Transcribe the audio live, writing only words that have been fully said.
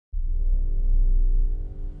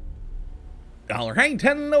Alright,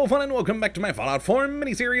 hello fun and welcome back to my Fallout 4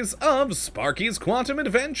 miniseries of Sparky's Quantum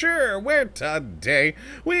Adventure, where today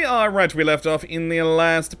we are right where we left off in the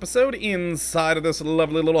last episode inside of this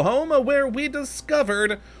lovely little home where we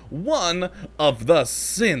discovered one of the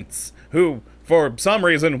synths who, for some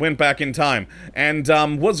reason, went back in time and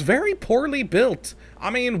was very poorly built.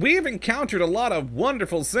 I mean, we've encountered a lot of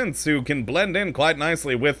wonderful synths who can blend in quite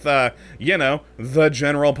nicely with, you know, the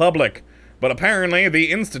general public. But apparently, the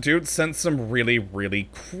Institute sent some really, really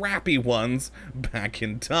crappy ones back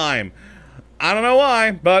in time. I don't know why,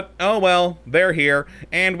 but oh well, they're here.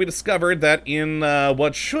 And we discovered that in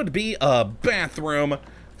what should be a bathroom,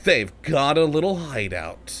 they've got a little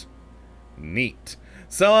hideout. Neat.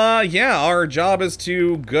 So, yeah, our job is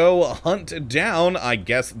to go hunt down, I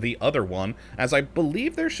guess, the other one, as I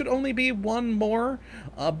believe there should only be one more,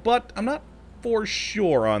 but I'm not for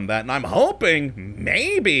sure on that, and I'm hoping,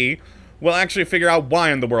 maybe, we'll actually figure out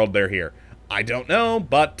why in the world they're here. I don't know,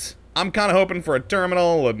 but I'm kind of hoping for a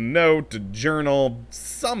terminal, a note, a journal,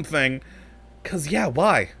 something, because, yeah,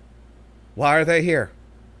 why? Why are they here?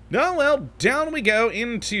 Oh, well, down we go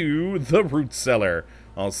into the root cellar,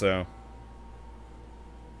 also.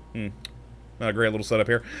 Not a great little setup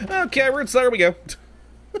here. Okay, root cellar we go.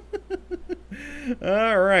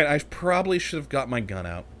 Alright, I probably should have got my gun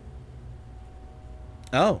out.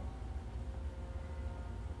 Oh.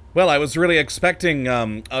 Well, I was really expecting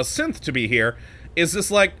a synth to be here. Is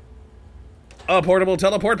this like a portable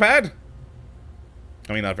teleport pad?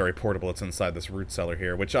 I mean, not very portable. It's inside this root cellar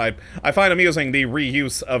here, which I find amusing, the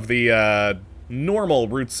reuse of the normal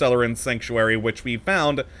root cellar in Sanctuary, which we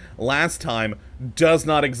found last time, does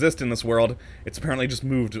not exist in this world. It's apparently just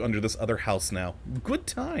moved under this other house now. Good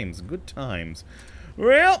times, good times.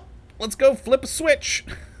 Well, let's go flip a switch.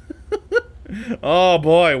 Oh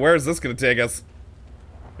boy, where's this gonna take us?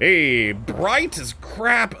 Hey, bright as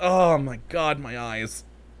crap. Oh my god, my eyes.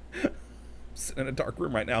 I'm sitting in a dark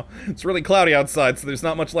room right now. It's really cloudy outside, so there's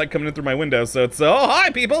not much light coming in through my window, so it's, oh, hi,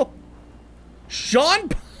 people! Sean?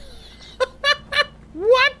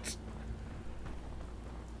 What?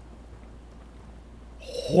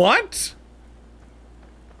 What?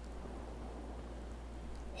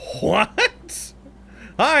 What?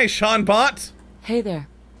 Hi, Sean Bot. Hey there.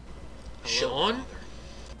 Sean?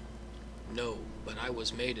 No, but I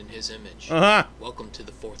was made in his image. Uh-huh. Welcome to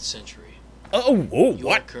the 4th century. Oh, You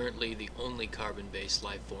what? are currently the only carbon-based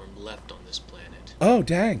life form left on this planet. Oh,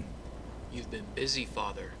 dang. You've been busy,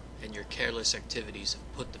 Father, and your careless activities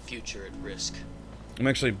have put the future at risk. I'm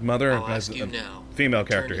actually Mother I'll as ask you a now. female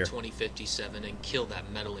character Turn here. to 2057 and kill that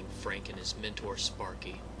meddling Frank and his mentor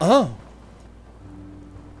Sparky. Oh.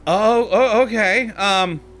 Oh, okay.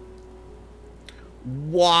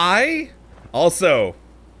 Why? Also,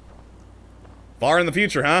 far in the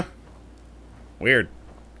future, huh? Weird.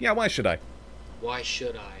 Yeah, why should I? Why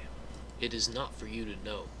should I? It is not for you to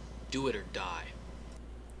know. Do it or die.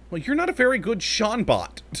 Well, you're not a very good Sean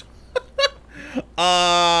Bot.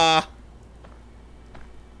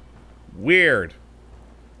 Weird.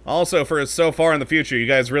 Also, for so far in the future, you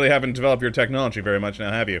guys really haven't developed your technology very much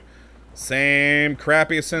now, have you? Same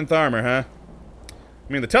crappy synth armor, huh?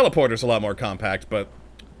 I mean, the teleporter's a lot more compact, but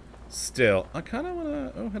still. I kind of want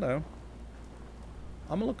to... Oh, hello.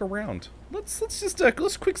 I'm gonna look around. Let's just,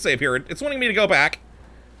 let's quick save here. It's wanting me to go back.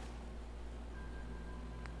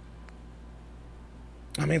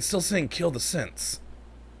 I mean, it's still saying kill the synths.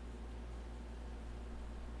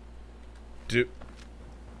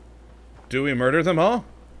 Do we murder them all?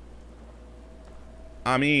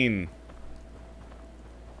 I mean...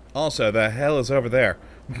 Also, the hell is over there?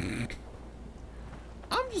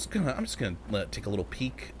 I'm just gonna take a little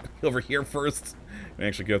peek over here first. And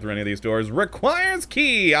actually go through any of these doors. Requires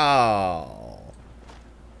key! Oh.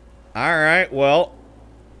 Alright, well.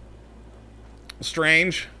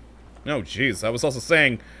 Strange. Oh, jeez. I was also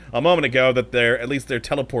saying a moment ago that at least their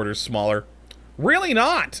teleporter's smaller. Really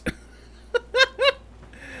not!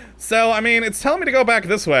 So, I mean, it's telling me to go back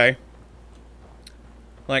this way.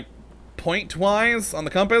 Like, point-wise on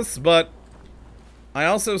the compass, but I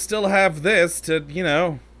also still have this to, you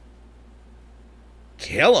know,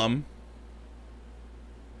 kill him.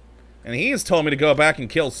 And he's told me to go back and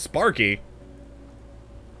kill Sparky.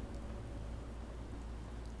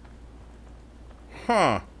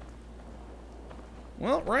 Huh.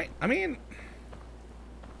 Well, right, I mean,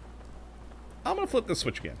 I'm gonna flip this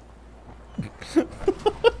switch again.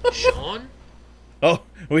 Sean? Oh,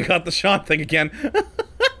 we got the Sean thing again.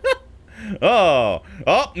 Oh,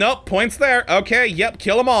 nope, points there. Okay, yep,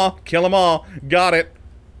 kill them all. Kill them all. Got it.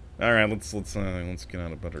 All right, let's get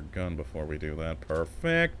out a better gun before we do that.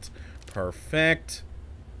 Perfect. Perfect.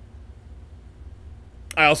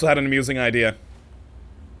 I also had an amusing idea.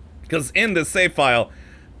 Because in this save file,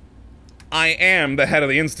 I am the head of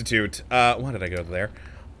the Institute. Why did I go there?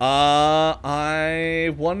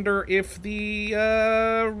 I wonder if the,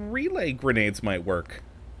 relay grenades might work.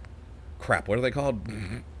 Crap, what are they called?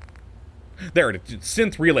 There it is.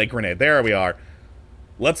 Synth relay grenade. There we are.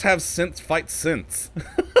 Let's have synths fight synths.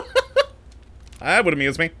 That would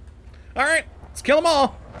amuse me. Alright, let's kill them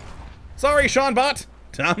all. Sorry, Sean Bot.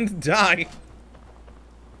 Time to die.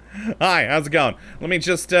 Hi, how's it going? Let me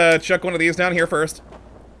just chuck one of these down here first.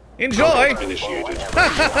 Enjoy!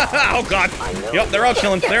 Oh god! Yep, they're all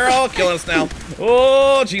killing. They're all killing us now.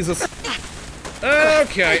 Oh Jesus!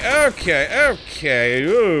 Okay, okay, okay.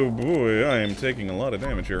 Oh boy, I am taking a lot of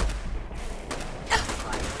damage here.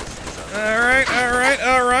 All right, all right,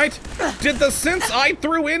 all right. Did the synths I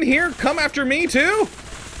threw in here come after me too?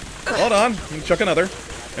 Hold on, let me chuck another,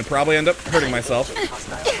 and probably end up hurting myself.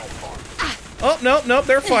 Oh nope, nope.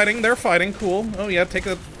 They're fighting. They're fighting. Cool. Oh yeah, take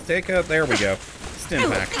a. There we go.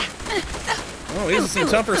 Stim pack. Oh, these are some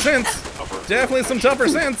tougher synths. Definitely some tougher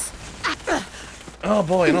synths. Oh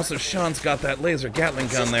boy, and also Sean's got that laser Gatling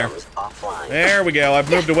gun there. There we go. I've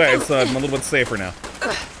moved away, so I'm a little bit safer now.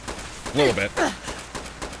 A little bit.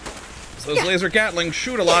 So those laser Gatling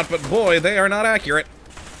shoot a lot, but boy, they are not accurate.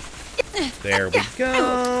 There we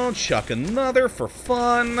go. Chuck another for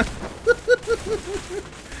fun.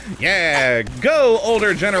 Yeah, go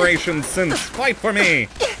older generation synths, fight for me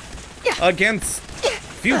against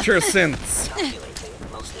future synths.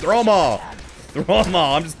 Throw them all. Throw them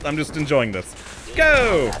all. I'm just enjoying this.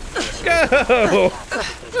 Go! Go!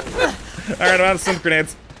 Alright, I'm out of synth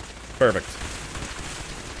grenades. Perfect.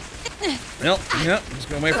 Well, yep, just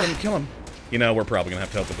gonna wait for him to kill him. You know, we're probably gonna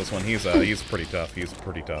have to help with this one. He's pretty tough. He's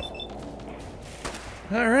pretty tough.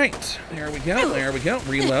 Alright, there we go, there we go.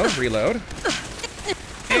 Reload, reload.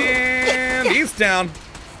 And he's down.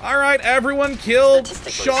 Alright, everyone kill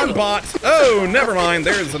Sean Bot. Oh, never mind.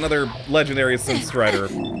 There's another legendary synth strider.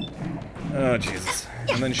 Oh, Jesus.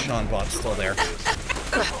 And then Sean Bot's still there.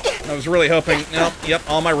 I was really hoping... Nope, yep,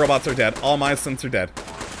 all my robots are dead. All my synths are dead.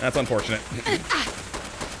 That's unfortunate.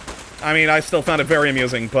 I mean, I still found it very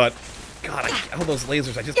amusing, but... God, all those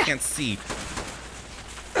lasers, I just can't see.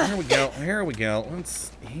 Here we go, here we go.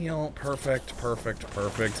 Let's heal. Perfect, perfect,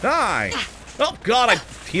 perfect. Hi! Oh, God, I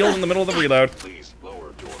healed in the middle of the reload.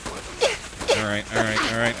 Alright,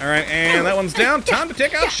 alright, alright, alright. And that one's down. Time to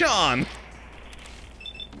take out Sean!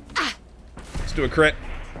 Let's do a crit.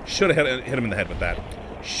 Should have hit him in the head with that.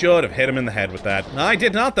 Should have hit him in the head with that. I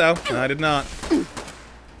did not, though. I did not.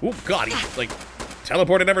 Oh, God, he, like,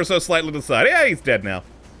 teleported ever so slightly to the side. Yeah, he's dead now.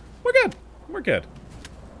 We're good. We're good.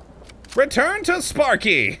 Return to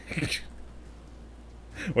Sparky!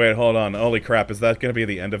 Wait, hold on. Holy crap, is that gonna be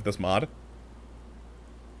the end of this mod?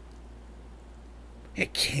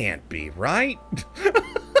 It can't be, right?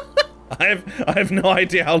 I have no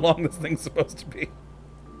idea how long this thing's supposed to be.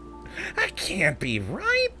 That can't be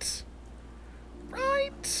right.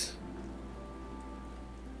 Right?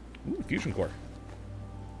 Ooh, fusion core.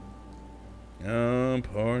 Oh,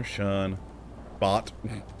 poor Sean. Bot.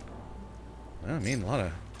 I mean, a lot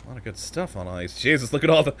of good stuff on ice. Jesus, look at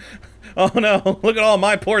all the... Oh no, look at all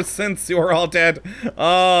my poor synths who are all dead.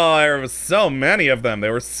 Oh, there were so many of them. They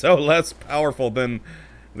were so less powerful than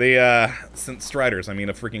the synth striders. I mean,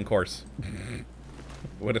 a freaking course.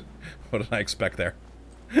 What did I expect there?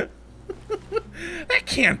 That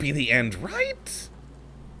can't be the end, right?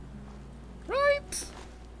 Right?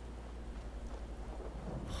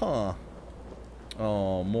 Huh.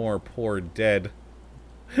 Oh, more poor dead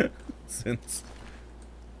synths.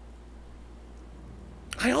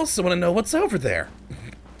 I also want to know what's over there.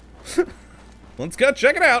 Let's go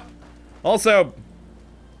check it out. Also,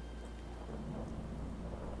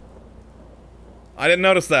 I didn't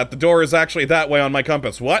notice that. The door is actually that way on my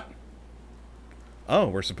compass. What? Oh,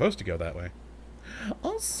 we're supposed to go that way.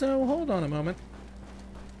 Also, hold on a moment.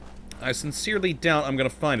 I sincerely doubt I'm going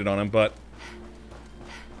to find it on him, but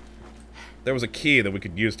there was a key that we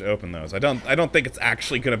could use to open those. I don't think it's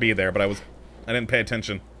actually going to be there, but I didn't pay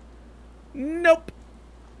attention. Nope.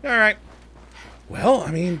 Alright. Well, I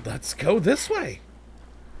mean, let's go this way.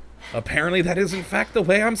 Apparently that is in fact the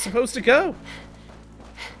way I'm supposed to go.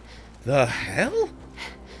 The hell?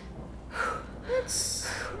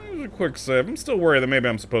 Let's a quick save. I'm still worried that maybe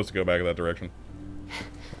I'm supposed to go back in that direction.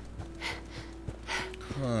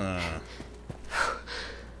 Huh.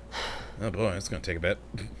 Oh boy, it's gonna take a bit.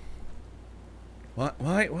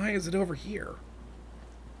 Why is it over here?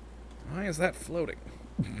 Why is that floating?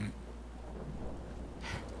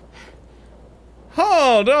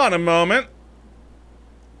 Hold on a moment.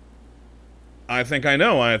 I think I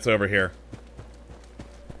know why it's over here.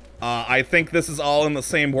 I think this is all in the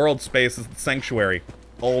same world space as the Sanctuary.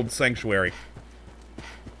 Old Sanctuary.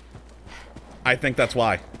 I think that's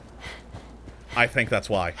why. I think that's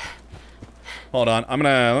why. Hold on,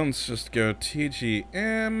 let's just go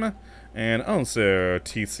TGM, and also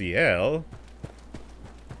TCL.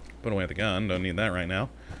 Put away the gun, don't need that right now.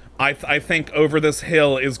 I think over this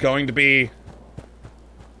hill is going to be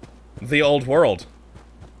the old world.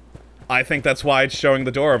 I think that's why it's showing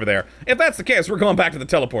the door over there. If that's the case, we're going back to the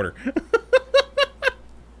teleporter.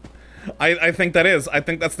 I think that is. I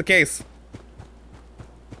think that's the case.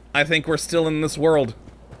 I think we're still in this world.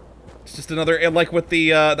 It's just another, like with the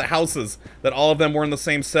houses, that all of them were in the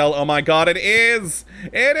same cell. Oh my god, it is!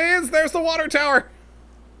 It is! There's the water tower!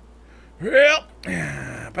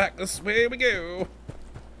 Yep. Back this way we go.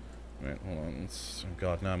 Wait, hold on. Oh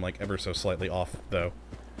god, now I'm like ever so slightly off, though.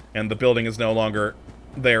 And the building is no longer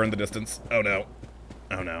there in the distance. Oh no.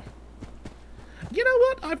 Oh no. You know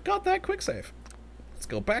what? I've got that quick save. Let's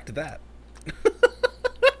go back to that.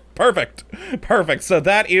 Perfect. Perfect. So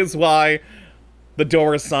that is why the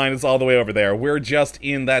door sign is all the way over there. We're just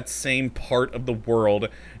in that same part of the world,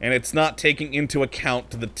 and it's not taking into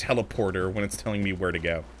account the teleporter when it's telling me where to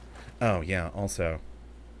go. Oh, yeah, also.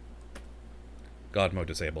 God mode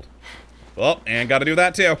disabled. Oh, and gotta do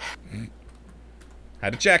that too.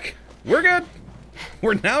 Had to check. We're good.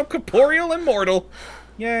 We're now corporeal and mortal.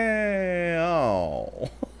 Yay. Oh.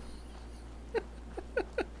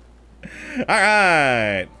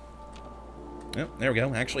 Alright. Yep, there we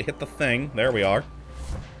go. Actually hit the thing. There we are.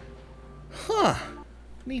 Huh.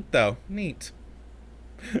 Neat, though. Neat.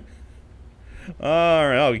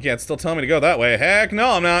 Alright. Oh, you can't still tell me to go that way. Heck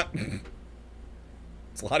no, I'm not.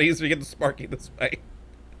 It's a lot easier to get the Sparky this way.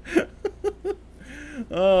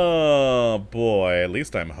 Oh, boy. At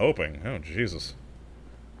least I'm hoping. Oh, Jesus.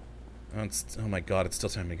 Oh, my God. It's still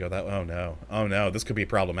telling me to go that way. Oh, no. Oh, no. This could be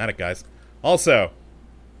problematic, guys. Also,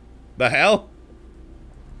 the hell?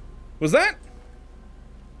 Was that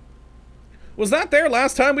there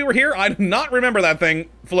last time we were here? I do not remember that thing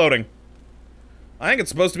floating. I think it's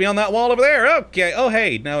supposed to be on that wall over there. Okay. Oh,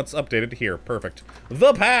 hey. Now it's updated to here. Perfect.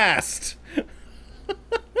 The past.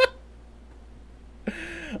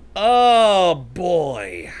 Oh,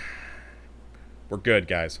 boy. We're good,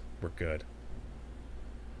 guys. We're good.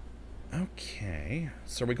 Okay.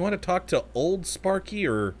 So are we going to talk to old Sparky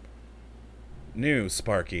or new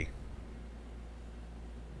Sparky?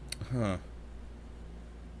 Huh.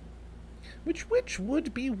 Which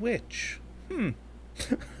would be which?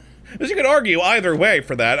 As you could argue either way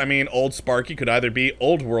for that. I mean, old Sparky could either be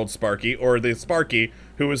old world Sparky or the Sparky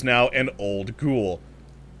who is now an old ghoul.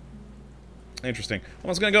 Interesting. I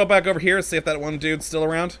was gonna go back over here, see if that one dude's still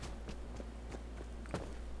around.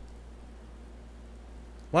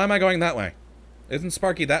 Why am I going that way? Isn't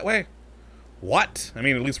Sparky that way? What? I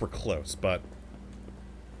mean, at least we're close, but...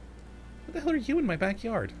 What the hell are you in my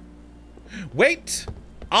backyard? Wait!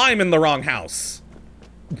 I'm in the wrong house!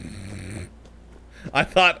 I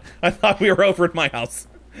thought we were over at my house.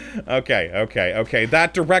 Okay.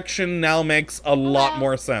 That direction now makes a lot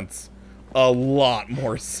more sense. A lot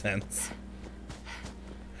more sense.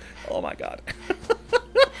 Oh my god.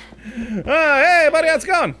 Hey, buddy, how's it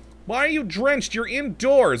going? Why are you drenched? You're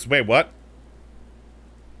indoors. Wait, what?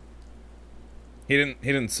 He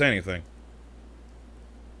didn't say anything.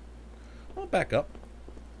 I'll back up.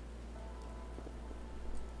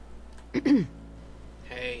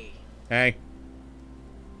 Hey. Hey.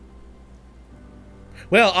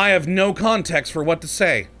 Well, I have no context for what to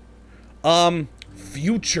say.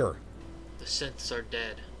 Future. The synths are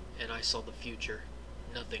dead, and I saw the future.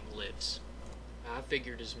 Nothing lives. I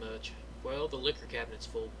figured as much. Well, the liquor cabinet's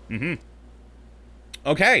full.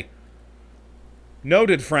 Okay.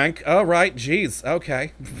 Noted, Frank. All right, jeez.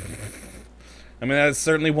 Okay. I mean, that's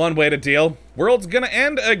certainly one way to deal. World's gonna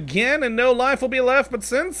end again and no life will be left, but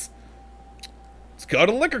since... Let's go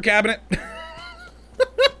to the liquor cabinet.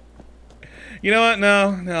 You know what?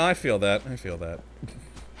 No, I feel that. I feel that.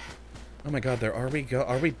 Oh my god, are we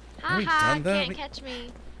done though? Can't catch me.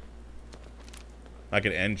 I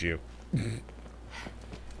could end you.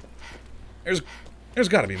 There's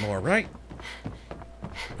gotta be more, right?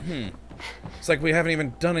 It's like we haven't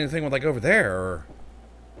even done anything with, like, over there, or...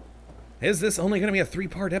 Is this only gonna be a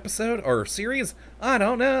 3-part episode, or series? I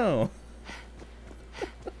don't know.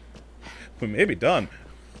 We may be done.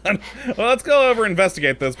 Well, let's go over and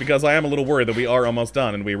investigate this, because I am a little worried that we are almost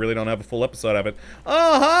done, and we really don't have a full episode of it.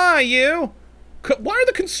 Oh, hi, you! Why are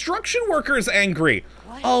the construction workers angry?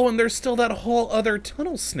 What? Oh, and there's still that whole other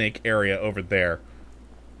tunnel snake area over there.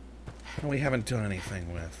 That we haven't done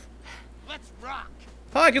anything with. Let's rock!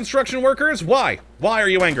 Hi, construction workers! Why? Why are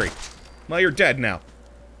you angry? Well, you're dead now.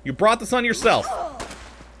 You brought this on yourself.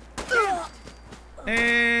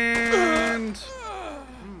 And...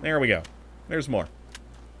 there we go. There's more.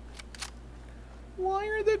 Why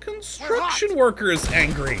are the construction workers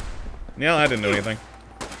angry? No, I didn't do anything.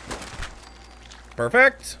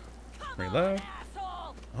 Perfect. Reload.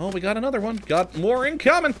 Oh, we got another one. Got more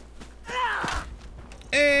incoming.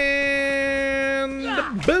 And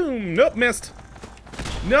boom. Nope, missed.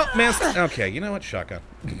 Nope, missed. Okay, you know what? Shotgun.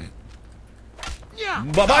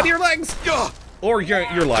 Bye-bye to your legs. Or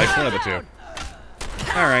your life, one of the two.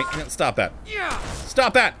 Alright, stop that.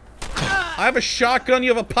 Stop that. I have a shotgun,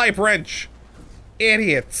 you have a pipe wrench.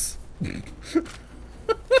 Idiots.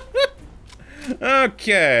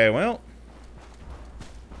 Okay, well.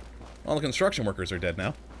 All the construction workers are dead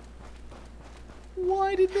now.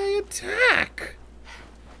 Why did they attack?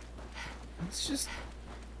 It's just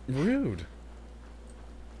rude.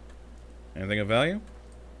 Anything of value?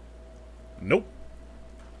 Nope.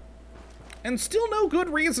 And still no good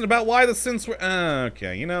reason about why the synths were...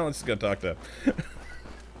 okay, you know, let's just go talk to...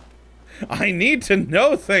 I need to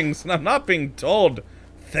know things, and I'm not being told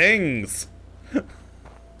things.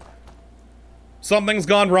 Something's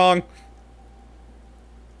gone wrong.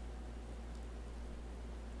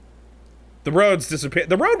 The road's disappeared.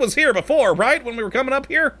 The road was here before, right? When we were coming up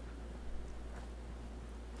here?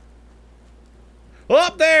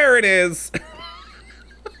 Oh, there it is.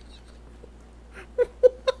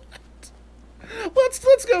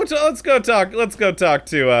 Let's go talk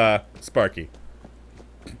to Sparky.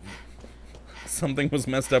 Something was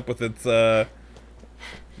messed up with its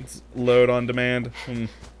load on demand.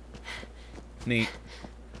 Neat.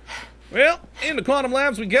 Well, into Quantum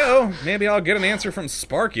Labs we go. Maybe I'll get an answer from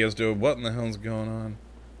Sparky as to what in the hell's going on.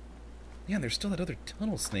 Yeah, there's still that other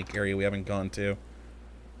tunnel snake area we haven't gone to.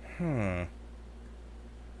 Huh.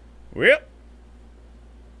 Well,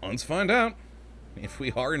 let's find out if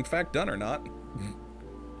we are in fact done or not.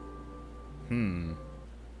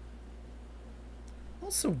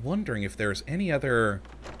 Also wondering if there's any other,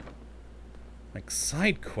 like,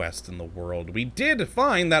 side quest in the world. We did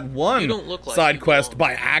find that one side quest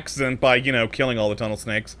by accident by, you know, killing all the tunnel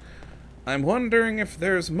snakes. I'm wondering if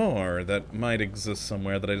there's more that might exist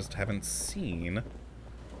somewhere that I just haven't seen.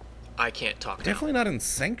 I can't talk now. Definitely not in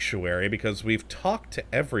Sanctuary, because we've talked to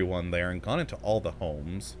everyone there and gone into all the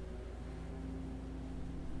homes.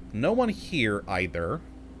 No one here either.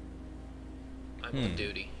 I'm on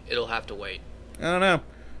duty. It'll have to wait. I don't know.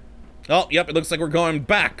 Oh, yep, it looks like we're going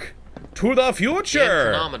back to the future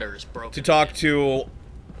The chronometer is broken to talk to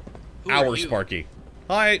our Sparky.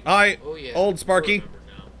 Hi, oh, yeah. old Sparky. Now.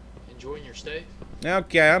 Enjoying your stay?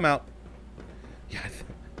 Okay, I'm out. Yeah,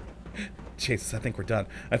 Jesus, I think we're done.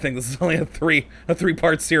 I think this is only a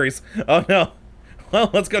three-part series. Oh no. Well,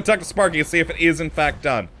 let's go talk to Sparky and see if it is in fact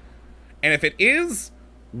done. And if it is,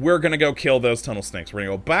 we're gonna go kill those tunnel snakes. We're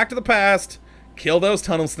gonna go back to the past, kill those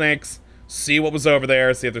tunnel snakes, see what was over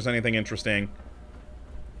there, see if there's anything interesting.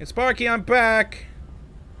 Hey, Sparky, I'm back.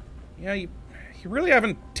 Yeah, you really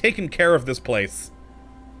haven't taken care of this place.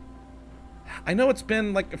 I know it's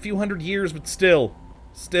been like a few hundred years, but still,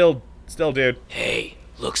 dude. Hey,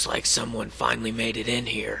 looks like someone finally made it in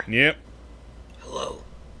here. Yep. Hello,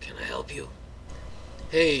 can I help you?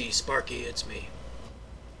 Hey, Sparky, it's me.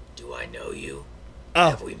 Do I know you?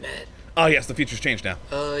 Oh. Have we met? Oh yes, the future's changed now.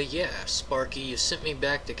 Yeah, Sparky, you sent me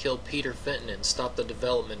back to kill Peter Fenton and stop the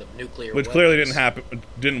development of nuclear Which weapons. clearly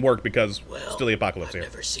didn't work because Well, still the apocalypse I've here.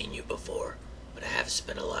 never seen you before, but I have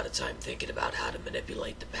spent a lot of time thinking about how to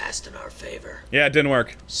manipulate the past in our favor. Yeah, it didn't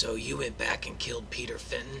work. So you went back and killed Peter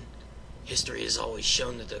Fenton? History has always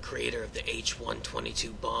shown that the creator of the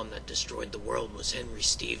H-122 bomb that destroyed the world was Henry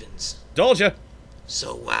Stevens. Told ya.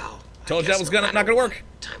 So wow. Told you that was not matter gonna what, work.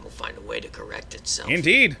 Time will find a way to correct itself.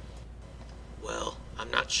 Indeed. Well,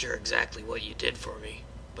 I'm not sure exactly what you did for me,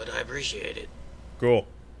 but I appreciate it. Cool.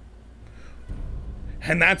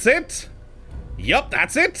 And that's it? Yup,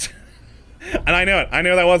 that's it. And I knew it. I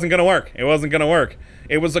knew that wasn't gonna work. It wasn't gonna work.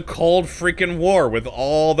 It was a cold freaking war with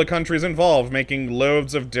all the countries involved making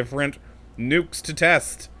loads of different nukes to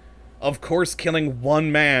test. Of course, killing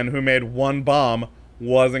one man who made one bomb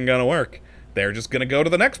wasn't gonna work. They're just gonna go to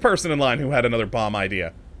the next person in line who had another bomb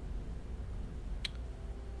idea.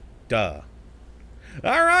 Duh.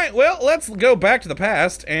 Alright, well, let's go back to the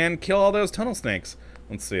past and kill all those tunnel snakes.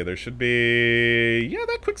 Let's see, there should be... yeah,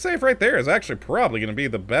 that quick save right there is actually probably going to be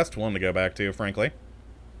the best one to go back to, frankly.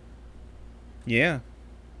 Yeah.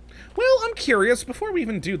 Well, I'm curious, before we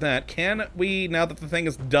even do that, can we, now that the thing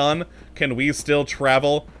is done, can we still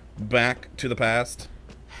travel back to the past?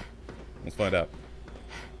 Let's find out.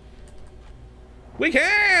 We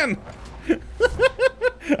can!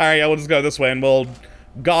 Alright, yeah, we'll just go this way and we'll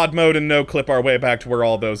God mode and no clip our way back to where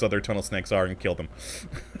all those other tunnel snakes are and kill them.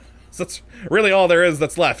 So that's really all there is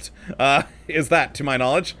that's left, is that, to my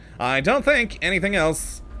knowledge. I don't think anything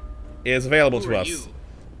else is available to us. You?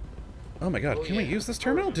 Oh my god, can we use this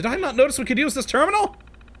terminal? Did I not notice we could use this terminal?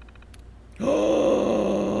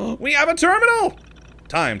 Oh, we have a terminal!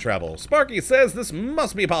 Time travel. Sparky says this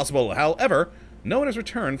must be possible. However, no one has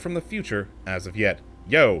returned from the future as of yet.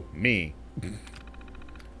 Yo, me.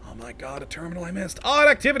 Oh my god, a terminal I missed. Odd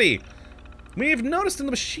activity! We've noticed in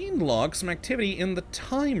the machine log some activity in the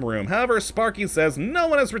time room. However, Sparky says no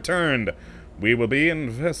one has returned. We will be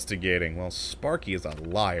investigating. Well, Sparky is a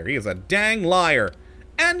liar. He is a dang liar.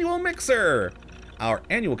 Annual mixer! Our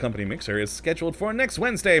annual company mixer is scheduled for next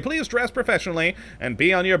Wednesday. Please dress professionally and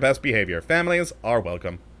be on your best behavior. Families are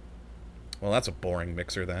welcome. Well, that's a boring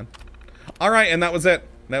mixer then. Alright, and that was it.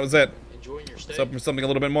 That was it. Enjoying your stay? Something a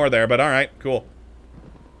little bit more there, but alright, cool.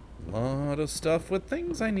 A lot of stuff with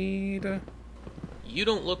things I need. You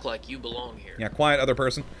don't look like you belong here. Yeah, quiet other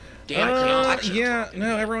person. Damn, yeah,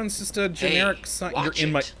 no, everyone's just a generic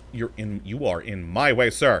hey, you are in my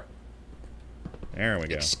way, sir. There we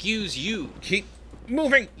go. Excuse you. Keep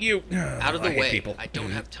moving, you. Out of the way. People. I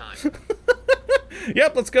don't have time.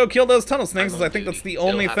 Yep, let's go kill those tunnel snakes, because I think that's the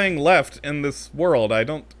only thing left in this world. I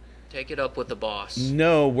don't take it up with the boss.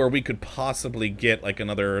 know where we could possibly get, like,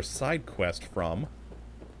 another side quest from.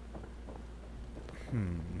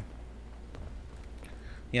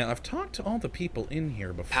 Yeah, I've talked to all the people in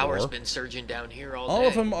here before. Power's been surging down here all day. All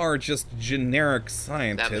of them are just generic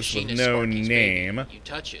scientists with no name. Baby. You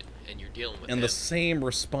touch it, and you're dealing with and the same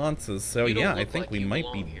responses, so yeah, I think we might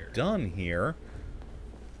be done here.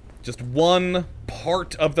 Just one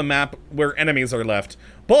part of the map where enemies are left.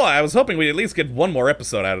 Boy, I was hoping we'd at least get one more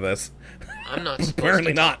episode out of this. I'm not supposed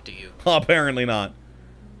Apparently to not. talk to you. Apparently not.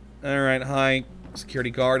 Alright, hi,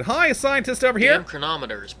 security guard. Hi, scientist over here. Damn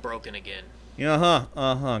chronometer is broken again.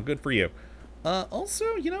 Good for you.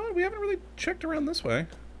 Also, you know what? We haven't really checked around this way.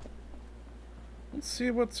 Let's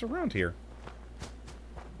see what's around here.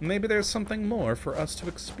 Maybe there's something more for us to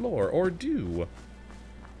explore or do.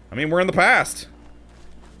 I mean, we're in the past.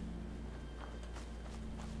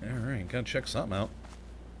 Alright, gotta check something out.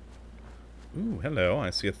 Ooh, hello. I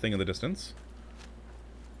see a thing in the distance.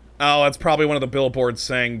 Oh, that's probably one of the billboards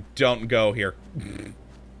saying, don't go here.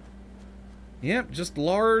 Yep, just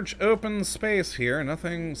large open space here.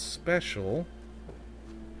 Nothing special.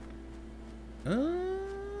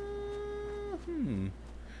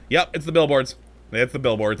 Yep, it's the billboards. It's the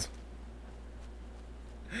billboards.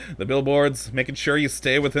 The billboards, making sure you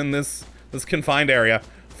stay within this confined area.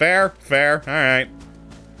 Fair, fair. Alright.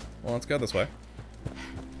 Well, let's go this way.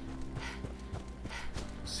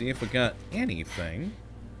 See if we got anything.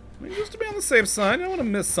 I mean, just to be on the safe side, I don't want to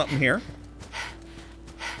miss something here.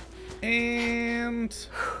 And...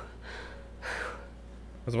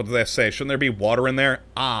 what did they say? Shouldn't there be water in there?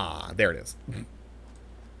 Ah, there it is.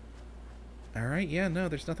 Alright, yeah, no,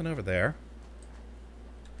 there's nothing over there.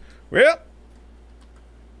 Well,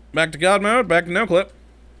 back to God mode, back to no clip.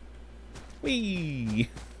 Whee!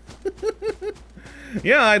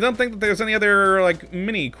 Yeah, I don't think that there's any other, like,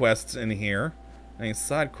 mini quests in here. Any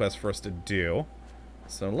side quests for us to do.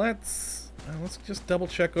 So let's just double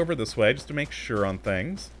check over this way, just to make sure on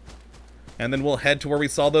things. And then we'll head to where we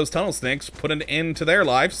saw those tunnel snakes, put an end to their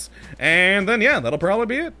lives, and then, yeah, that'll probably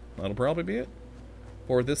be it. That'll probably be it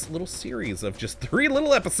for this little series of just 3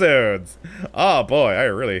 little episodes. Oh, boy, I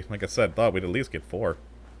really, like I said, thought we'd at least get 4.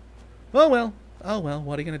 Oh, well,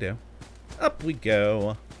 what are you gonna do? Up we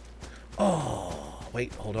go. Oh,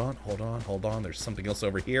 wait, hold on. There's something else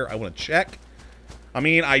over here I want to check. I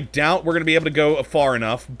mean, I doubt we're gonna be able to go far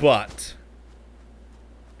enough, but...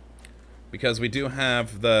 because we do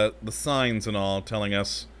have the signs and all telling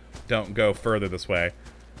us don't go further this way.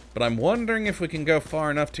 But I'm wondering if we can go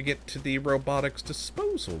far enough to get to the robotics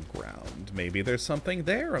disposal ground. Maybe there's something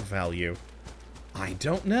there of value. I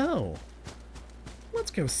don't know.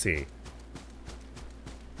 Let's go see.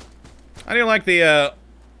 I do like the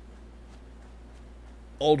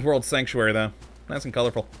old world sanctuary, though. Nice and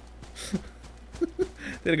colorful.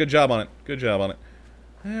 Did a good job on it. Good job on it.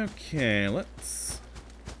 Okay, let's...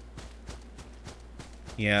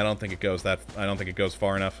 yeah, I don't think it goes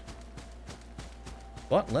far enough.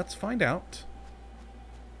 But let's find out.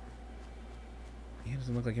 Yeah,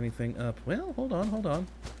 doesn't look like anything up. Well, hold on.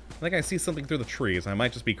 I think I see something through the trees. I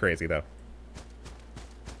might just be crazy, though.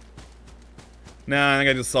 Nah, I think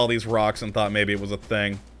I just saw these rocks and thought maybe it was a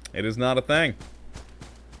thing. It is not a thing.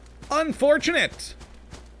 Unfortunate!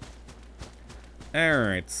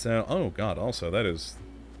 Alright, so... oh, God, also, that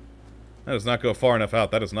does not go far enough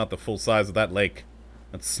out. That is not the full size of that lake.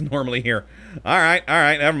 That's normally here. Alright,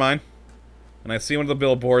 never mind. And I see one of the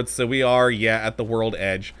billboards, so we are, yeah, at the world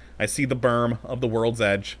edge. I see the berm of the world's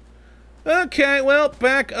edge. Okay, well,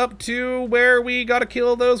 back up to where we gotta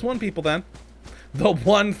kill those one people then. The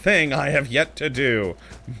one thing I have yet to do.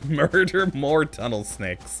 Murder more tunnel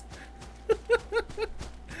snakes.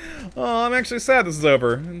 Oh, I'm actually sad this is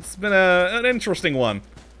over. It's been an interesting one.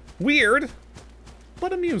 Weird,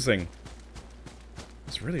 but amusing.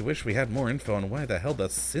 Just really wish we had more info on why the hell the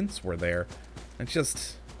synths were there.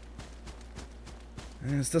 This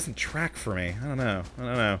doesn't track for me. I don't know.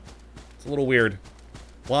 It's a little weird.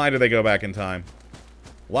 Why did they go back in time?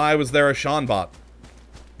 Why was there a Sean bot?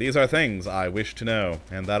 These are things I wish to know,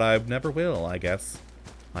 and that I never will, I guess.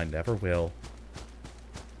 I never will.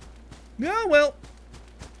 Yeah, well,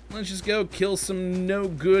 let's just go kill some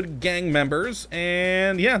no-good gang members,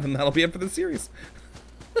 and yeah, then that'll be it for the series.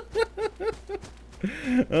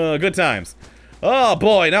 Good times. Oh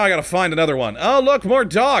boy, now I gotta find another one. Oh look, more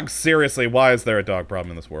dogs! Seriously, why is there a dog problem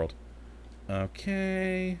in this world?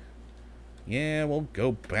 Okay. Yeah, we'll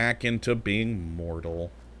go back into being mortal.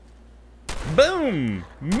 Boom!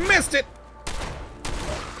 Missed it!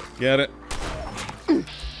 Get it?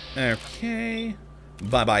 Okay.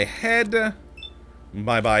 Bye-bye head.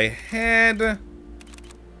 Bye-bye head. I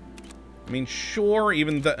mean, sure,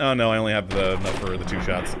 even the... Oh no, I only have enough for the 2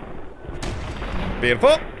 shots.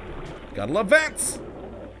 Beautiful! Gotta love VATS!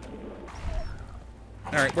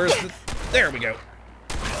 Alright, where's the... There we go.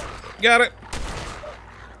 Got it.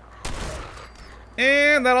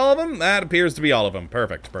 And that all of them? That appears to be all of them.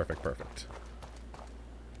 Perfect, perfect, perfect.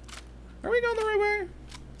 Are we going the right way?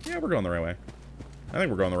 Yeah, we're going the right way. I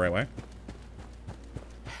think we're going the right way.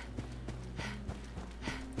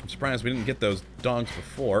 I'm surprised we didn't get those dogs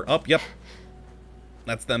before. Oh, yep.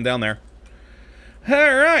 That's them down there.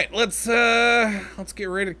 Alright, let's get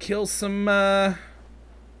ready to kill some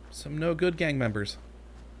no-good gang members.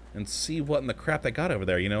 And see what in the crap they got over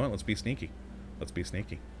there. You know what? Let's be sneaky. Let's be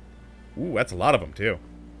sneaky. Ooh, that's a lot of them, too.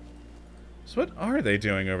 So what are they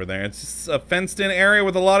doing over there? It's just a fenced-in area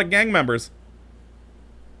with a lot of gang members.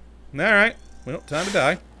 Alright. Well, time to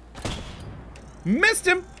die. Missed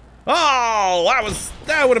him! Oh,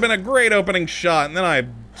 that would have been a great opening shot, and then I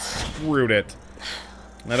screwed it.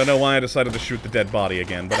 I don't know why I decided to shoot the dead body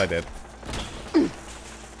again, but I did.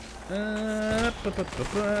 There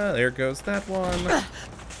goes that one.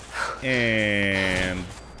 And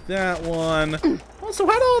that one. Also,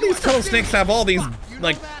 how do all these tunnel snakes have all these,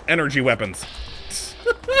 like, energy weapons?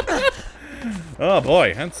 Oh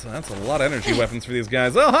boy, that's a lot of energy weapons for these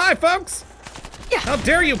guys. Oh, hi, folks! How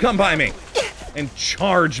dare you come by me and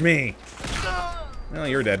charge me? Well,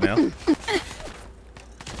 you're dead now.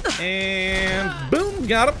 And boom,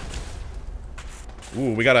 got him.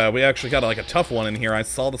 Ooh, we actually got like a tough one in here. I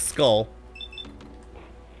saw the skull.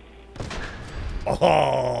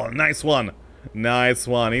 Oh, nice one. Nice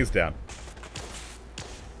one. He's down.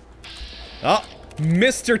 Oh,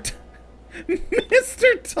 Mr.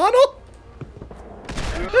 Mr. Tunnel?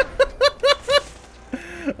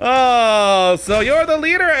 Oh, so you're the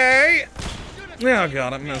leader, eh? Oh,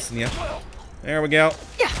 God, I'm missing you. There we go.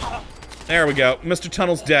 There we go. Mr.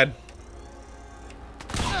 Tunnel's dead.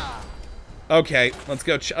 Okay, let's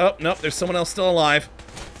go. Oh, nope, there's someone else still alive.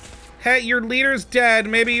 Hey, your leader's dead.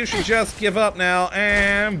 Maybe you should just give up now.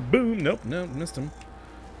 And boom. Nope, no, missed him.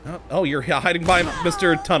 Oh, you're hiding by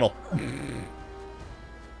Mr. Tunnel.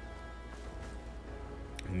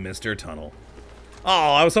 Mr. Tunnel.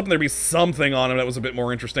 Oh, I was hoping there'd be something on him that was a bit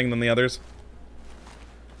more interesting than the others.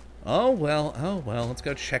 Oh, well, let's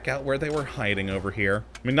go check out where they were hiding over here.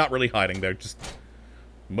 I mean, not really hiding, they're just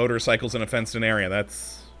motorcycles in a fenced-in area.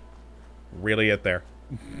 That's really it there.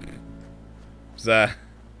 I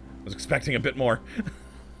was expecting a bit more.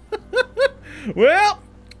 Well,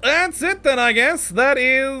 that's it then, I guess. That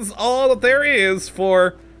is all that there is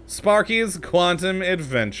for Sparky's Quantum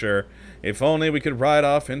Adventure. If only we could ride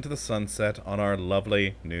off into the sunset on our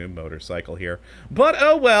lovely new motorcycle here. But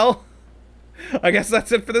oh well. I guess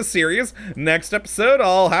that's it for this series. Next episode,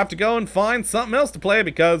 I'll have to go and find something else to play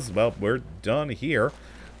because, well, we're done here.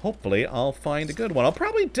 Hopefully, I'll find a good one. I'll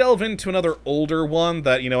probably delve into another older one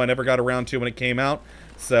that, you know, I never got around to when it came out.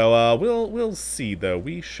 So, we'll see, though.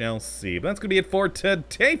 We shall see. But that's going to be it for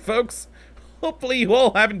today, folks. Hopefully, you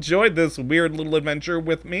all have enjoyed this weird little adventure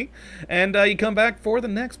with me. And you come back for the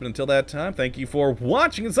next. But until that time, thank you for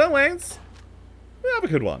watching, as always. Have a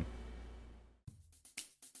good one.